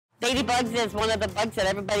Ladybugs is one of the bugs that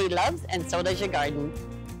everybody loves, and so does your garden.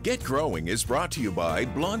 Get Growing is brought to you by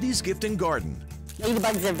Blondie's Gift and Garden.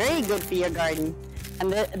 Ladybugs are very good for your garden.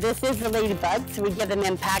 And this is the ladybug, so we give them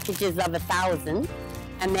in packages of 1,000.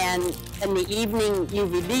 And then in the evening, you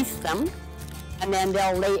release them, and then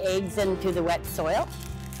they'll lay eggs into the wet soil.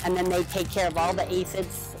 And then they take care of all the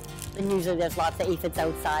aphids. And usually there's lots of aphids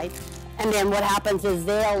outside. And then what happens is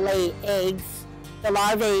they'll lay eggs. The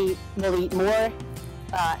larvae will eat more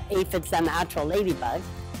aphids than the actual ladybug.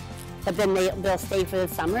 But then they'll stay for the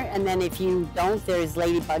summer. And then if you don't, there's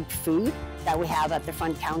ladybug food that we have at the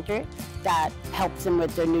front counter that helps them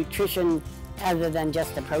with their nutrition other than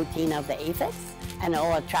just the protein of the aphids. And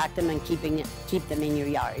it'll attract them and keep them in your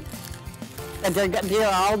yard. But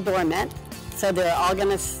they're all dormant, so they're all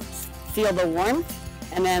gonna feel the warmth,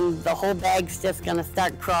 and then the whole bag's just gonna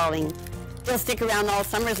start crawling. They'll stick around all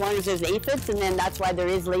summer as long as there's aphids, and then that's why there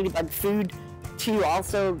is ladybug food to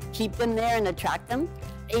also keep them there and attract them.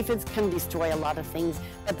 Aphids can destroy a lot of things,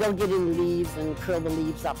 but they'll get in leaves and curl the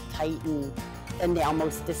leaves up tight, and then they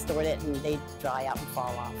almost distort it and they dry up and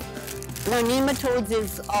fall off. Now, nematodes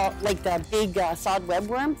is like the big sod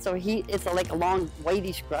webworm, so it's like a long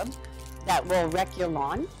whitish grub that will wreck your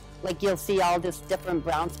lawn. Like you'll see all this different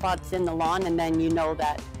brown spots in the lawn, and then you know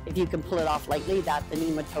that if you can pull it off lightly, that the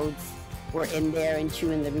nematodes were in there and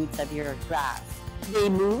chewing the roots of your grass. They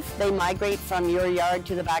move, they migrate from your yard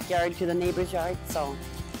to the backyard to the neighbor's yard, so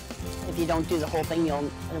if you don't do the whole thing,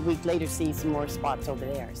 you'll a week later see some more spots over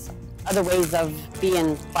there. So other ways of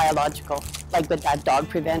being biological, like with that dog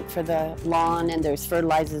prevent for the lawn, and there's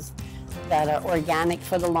fertilizers that are organic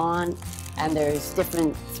for the lawn, and there's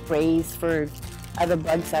different sprays for other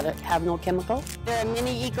bugs that have no chemical. There are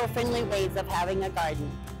many eco-friendly ways of having a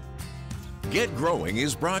garden. Get Growing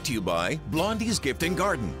is brought to you by Blondie's Gift and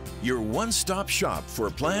Garden, your one-stop shop for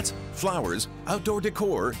plants, flowers, outdoor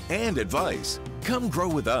decor, and advice. Come grow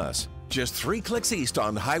with us, just 3 clicks east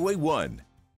on Highway 1.